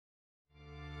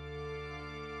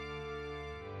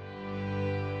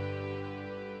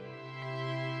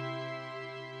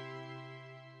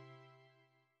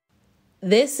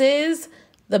This is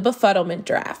the Befuddlement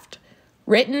Draught,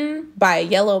 written by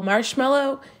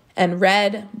Yellowmarshmallow and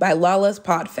read by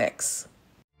Lalaspodfics.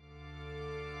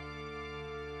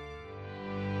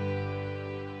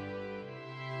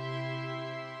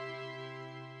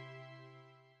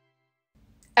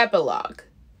 Epilogue.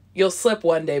 You'll slip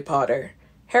one day, Potter.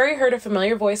 Harry heard a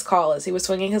familiar voice call as he was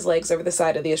swinging his legs over the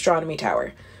side of the astronomy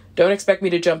tower. Don't expect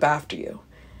me to jump after you.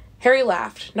 Harry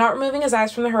laughed, not removing his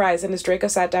eyes from the horizon as Draco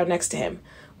sat down next to him.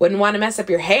 Wouldn't want to mess up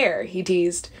your hair, he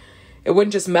teased. It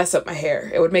wouldn't just mess up my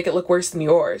hair, it would make it look worse than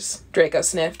yours, Draco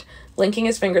sniffed, linking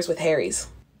his fingers with Harry's.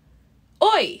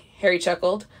 Oi! Harry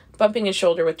chuckled, bumping his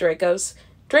shoulder with Draco's.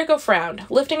 Draco frowned,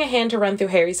 lifting a hand to run through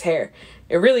Harry's hair.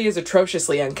 It really is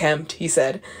atrociously unkempt, he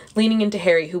said, leaning into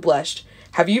Harry, who blushed.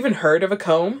 Have you even heard of a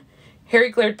comb? Harry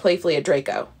glared playfully at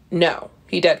Draco. No,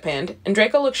 he deadpanned, and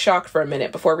Draco looked shocked for a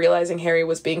minute before realizing Harry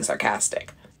was being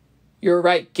sarcastic. You're a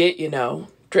right git, you know,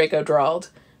 Draco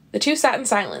drawled. The two sat in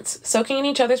silence, soaking in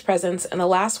each other's presence and the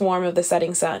last warmth of the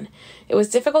setting sun. It was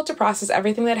difficult to process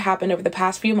everything that had happened over the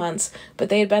past few months, but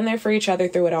they had been there for each other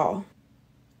through it all.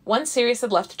 Once Sirius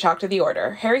had left to talk to the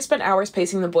Order, Harry spent hours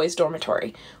pacing the boys'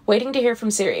 dormitory, waiting to hear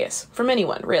from Sirius, from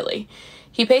anyone, really.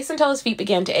 He paced until his feet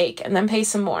began to ache, and then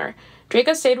paced some more.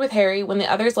 Draco stayed with Harry when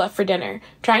the others left for dinner,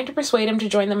 trying to persuade him to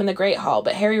join them in the Great Hall,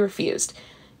 but Harry refused.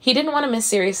 He didn't want to miss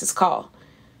Sirius's call.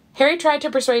 Harry tried to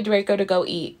persuade Draco to go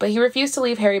eat, but he refused to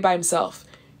leave Harry by himself.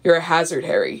 You're a hazard,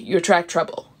 Harry. You attract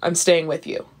trouble. I'm staying with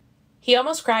you. He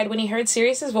almost cried when he heard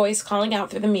Sirius's voice calling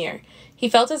out through the mirror. He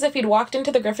felt as if he'd walked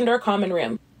into the Gryffindor common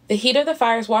room, the heat of the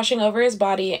fires washing over his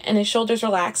body and his shoulders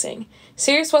relaxing.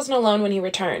 Sirius wasn't alone when he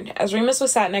returned, as Remus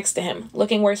was sat next to him,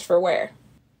 looking worse for wear.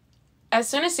 As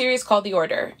soon as Sirius called the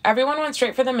Order, everyone went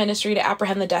straight for the Ministry to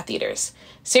apprehend the Death Eaters.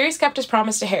 Sirius kept his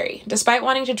promise to Harry, despite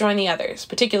wanting to join the others,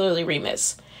 particularly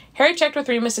Remus. Harry checked with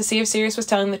Remus to see if Sirius was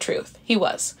telling the truth. He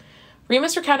was.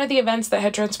 Remus recounted the events that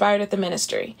had transpired at the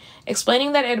Ministry,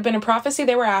 explaining that it had been a prophecy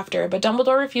they were after, but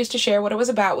Dumbledore refused to share what it was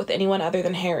about with anyone other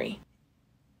than Harry.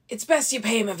 It's best you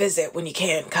pay him a visit when you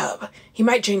can, Cub. He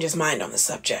might change his mind on the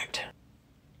subject.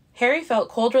 Harry felt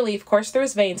cold relief course through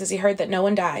his veins as he heard that no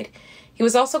one died. He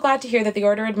was also glad to hear that the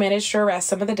Order had managed to arrest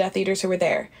some of the Death Eaters who were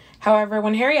there. However,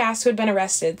 when Harry asked who had been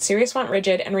arrested, Sirius went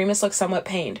rigid and Remus looked somewhat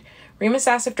pained. Remus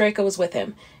asked if Draco was with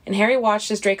him, and Harry watched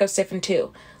as Draco stiffened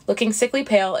too, looking sickly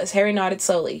pale as Harry nodded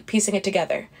slowly, piecing it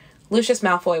together. Lucius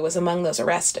Malfoy was among those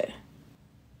arrested.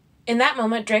 In that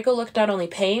moment, Draco looked not only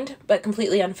pained, but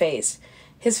completely unfazed.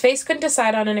 His face couldn't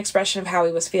decide on an expression of how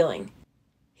he was feeling.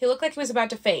 He looked like he was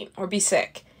about to faint, or be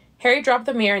sick. Harry dropped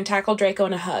the mirror and tackled Draco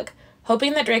in a hug,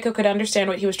 hoping that Draco could understand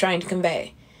what he was trying to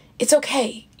convey. It's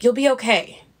okay. You'll be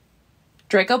okay.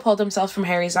 Draco pulled himself from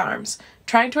Harry's arms,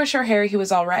 trying to assure Harry he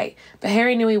was all right, but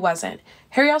Harry knew he wasn't.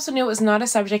 Harry also knew it was not a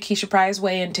subject he should pry his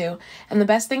way into, and the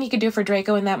best thing he could do for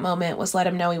Draco in that moment was let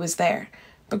him know he was there.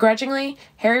 Begrudgingly,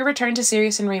 Harry returned to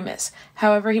Sirius and Remus.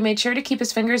 However, he made sure to keep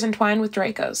his fingers entwined with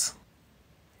Draco's.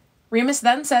 Remus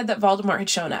then said that Voldemort had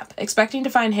shown up, expecting to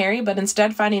find Harry, but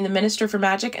instead finding the Minister for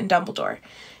Magic and Dumbledore.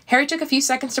 Harry took a few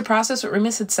seconds to process what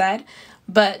Remus had said,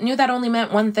 but knew that only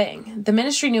meant one thing. The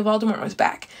Ministry knew Voldemort was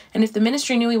back, and if the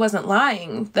Ministry knew he wasn't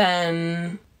lying,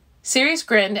 then... Sirius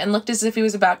grinned and looked as if he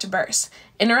was about to burst,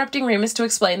 interrupting Remus to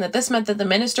explain that this meant that the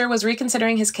Minister was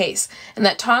reconsidering his case, and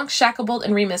that Tonks, Shacklebolt,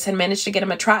 and Remus had managed to get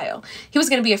him a trial. He was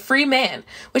going to be a free man,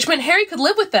 which meant Harry could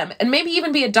live with them, and maybe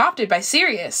even be adopted by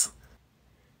Sirius.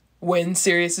 When's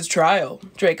Sirius's trial?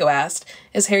 Draco asked,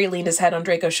 as Harry leaned his head on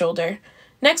Draco's shoulder.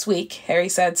 Next week, Harry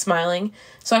said, smiling.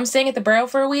 So I'm staying at the Burrow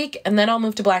for a week, and then I'll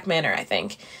move to Black Manor, I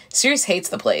think. Sirius hates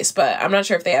the place, but I'm not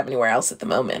sure if they have anywhere else at the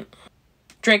moment.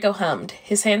 Draco hummed,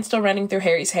 his hand still running through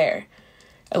Harry's hair.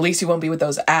 At least you won't be with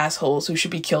those assholes who should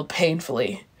be killed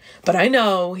painfully. But I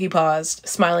know, he paused,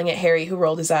 smiling at Harry, who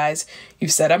rolled his eyes.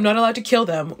 You've said I'm not allowed to kill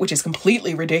them, which is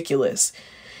completely ridiculous.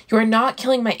 You are not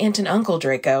killing my aunt and uncle,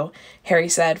 Draco, Harry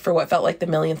said for what felt like the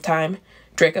millionth time.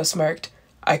 Draco smirked.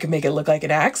 I could make it look like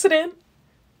an accident.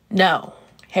 No,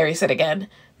 Harry said again.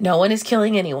 No one is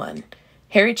killing anyone.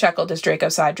 Harry chuckled as Draco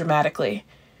sighed dramatically.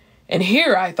 And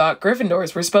here I thought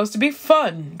Gryffindors were supposed to be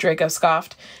fun, Draco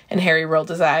scoffed, and Harry rolled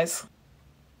his eyes.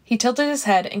 He tilted his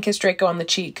head and kissed Draco on the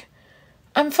cheek.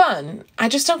 I'm fun. I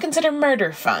just don't consider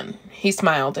murder fun. He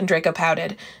smiled, and Draco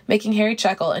pouted, making Harry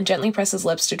chuckle and gently press his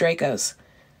lips to Draco's.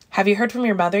 Have you heard from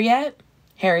your mother yet?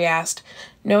 Harry asked,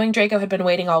 knowing Draco had been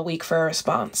waiting all week for a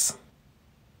response.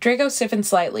 Draco stiffened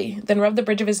slightly, then rubbed the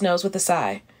bridge of his nose with a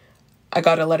sigh. I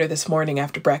got a letter this morning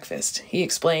after breakfast, he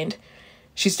explained.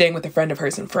 She's staying with a friend of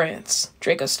hers in France.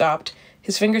 Draco stopped,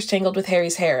 his fingers tangled with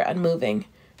Harry's hair, unmoving.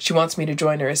 She wants me to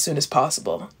join her as soon as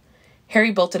possible.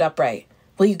 Harry bolted upright.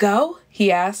 Will you go? He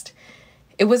asked.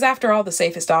 It was, after all, the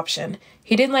safest option.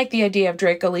 He didn't like the idea of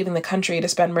Draco leaving the country to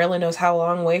spend Merlin knows how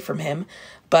long away from him,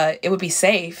 but it would be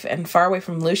safe and far away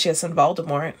from Lucius and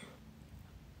Voldemort.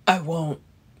 "I won't,"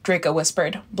 Draco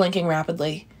whispered, blinking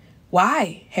rapidly.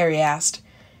 "Why?" Harry asked.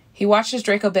 He watched as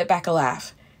Draco bit back a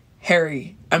laugh.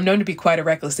 "Harry, I'm known to be quite a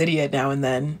reckless idiot now and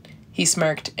then." He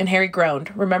smirked, and Harry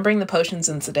groaned, remembering the potions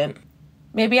incident.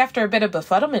 "Maybe after a bit of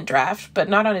Befuddlement Draught, but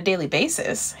not on a daily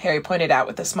basis," Harry pointed out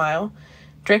with a smile.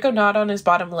 Draco gnawed on his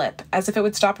bottom lip, as if it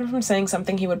would stop him from saying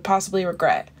something he would possibly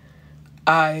regret.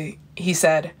 He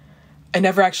said, "I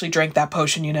never actually drank that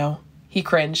potion, you know." He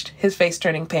cringed, his face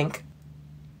turning pink.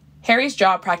 Harry's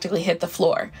jaw practically hit the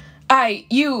floor.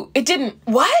 It didn't,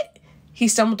 what?" He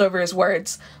stumbled over his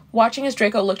words, watching as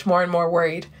Draco looked more and more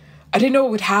worried. "I didn't know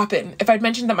what would happen, if I'd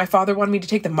mentioned that my father wanted me to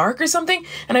take the mark or something,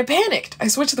 and I panicked. I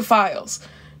switched the files,"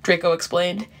 Draco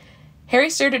explained. Harry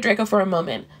stared at Draco for a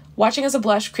moment, watching as a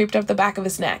blush creeped up the back of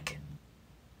his neck.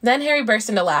 Then Harry burst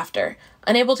into laughter,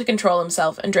 unable to control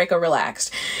himself, and Draco relaxed.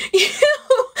 "You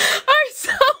are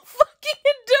so fucking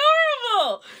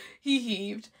adorable!" he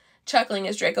heaved, chuckling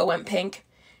as Draco went pink.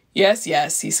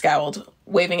 Yes, he scowled,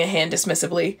 waving a hand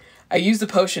dismissively. "I used the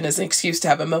potion as an excuse to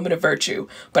have a moment of virtue,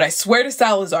 but I swear to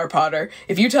Salazar, Potter,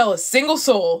 if you tell a single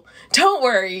soul—" "Don't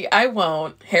worry, I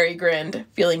won't," Harry grinned,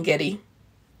 feeling giddy.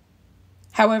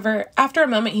 However, after a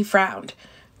moment he frowned.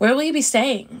 "Where will you be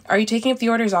staying? Are you taking up the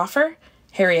Order's offer?"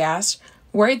 Harry asked,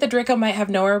 worried that Draco might have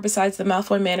nowhere besides the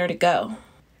Malfoy Manor to go.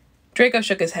 Draco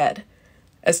shook his head.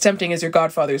 "As tempting as your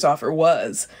godfather's offer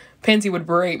was, Pansy would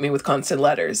berate me with constant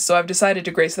letters, so I've decided to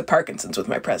grace the Parkinsons with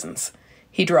my presence,"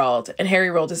 he drawled, and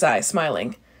Harry rolled his eyes,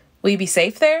 smiling. "Will you be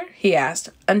safe there?" he asked,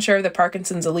 unsure of the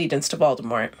Parkinsons' allegiance to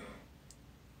Voldemort.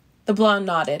 The blonde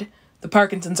nodded. "The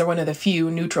Parkinsons are one of the few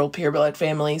neutral pureblood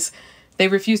families. They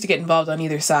refuse to get involved on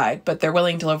either side, but they're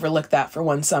willing to overlook that for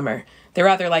one summer. They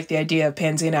rather like the idea of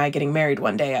Pansy and I getting married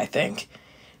one day, I think."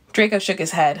 Draco shook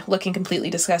his head, looking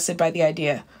completely disgusted by the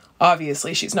idea.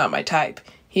 "Obviously, she's not my type,"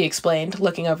 he explained,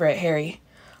 looking over at Harry.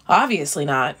 "Obviously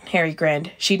not," Harry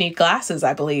grinned. "She'd need glasses,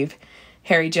 I believe."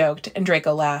 Harry joked, and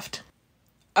Draco laughed.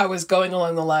 "I was going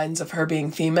along the lines of her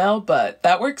being female, but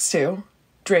that works too."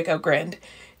 Draco grinned.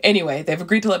 "Anyway, they've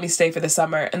agreed to let me stay for the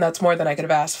summer, and that's more than I could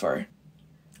have asked for."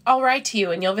 "I'll write to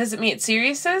you, and you'll visit me at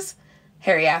Sirius's?"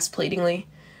 Harry asked pleadingly.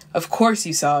 "Of course,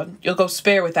 you saw. You'll go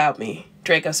spare without me,"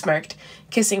 Draco smirked,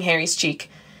 kissing Harry's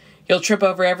cheek. "You'll trip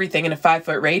over everything in a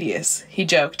 5-foot radius," he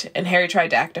joked, and Harry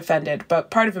tried to act offended, but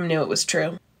part of him knew it was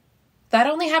true. "That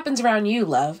only happens around you,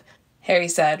 love," Harry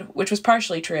said, which was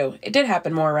partially true. It did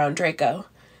happen more around Draco.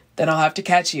 "Then I'll have to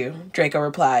catch you," Draco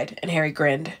replied, and Harry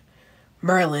grinned.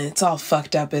 "Merlin, it's all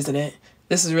fucked up, isn't it?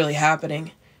 This is really happening,"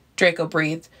 Draco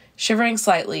breathed, shivering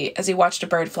slightly as he watched a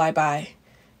bird fly by.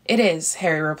 "It is,"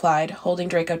 Harry replied, holding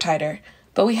Draco tighter,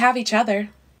 "but we have each other."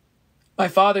 "My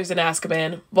father's in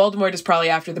Azkaban. Voldemort is probably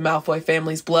after the Malfoy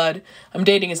family's blood. I'm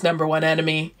dating his #1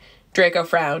 enemy." Draco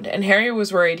frowned, and Harry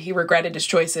was worried he regretted his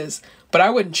choices, but I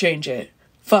wouldn't change it.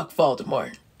 "Fuck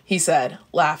Voldemort," he said,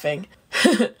 laughing.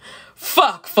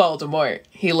 "Fuck Voldemort,"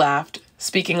 he laughed,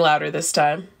 speaking louder this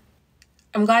time.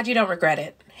 "I'm glad you don't regret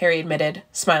it," Harry admitted,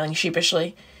 smiling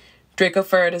sheepishly. Draco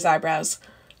furrowed his eyebrows.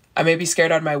 "I may be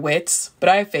scared out of my wits, but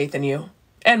I have faith in you.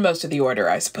 And most of the Order,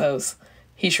 I suppose."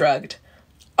 He shrugged.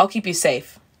 "I'll keep you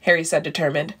safe," Harry said,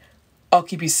 determined. "I'll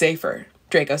keep you safer,"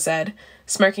 Draco said,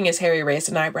 smirking as Harry raised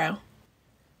an eyebrow.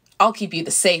 "I'll keep you the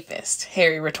safest,"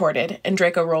 Harry retorted, and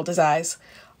Draco rolled his eyes.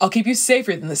 "I'll keep you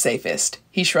safer than the safest,"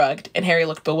 he shrugged, and Harry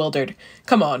looked bewildered.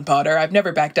 "Come on, Potter, I've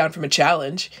never backed down from a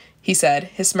challenge," he said,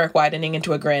 his smirk widening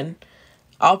into a grin.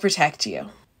 "I'll protect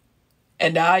you."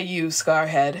 "And I you,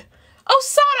 Scarhead." "Oh,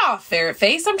 sod off,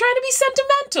 Ferretface, I'm trying to be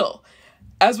sentimental."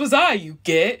 "As was I, you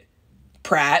git."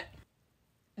 "Prat."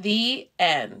 The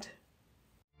end.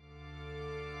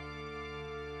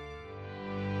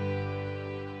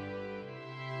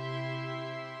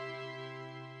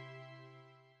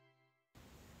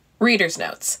 Reader's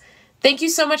Notes. Thank you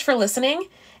so much for listening.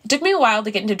 It took me a while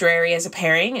to get into Drarry as a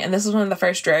pairing, and this was one of the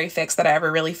first Drarry fics that I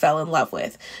ever really fell in love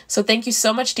with. So thank you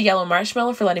so much to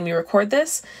Yellowmarshmallow for letting me record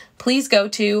this. Please go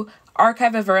to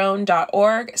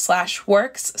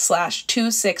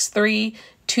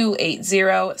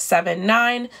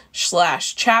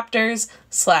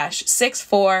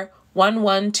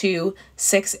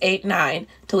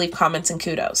to leave comments and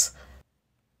kudos.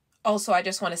 Also, I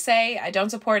just want to say, I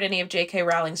don't support any of J.K.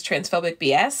 Rowling's transphobic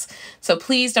BS, so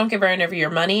please don't give her any of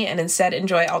your money and instead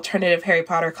enjoy alternative Harry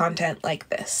Potter content like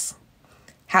this.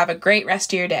 Have a great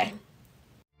rest of your day.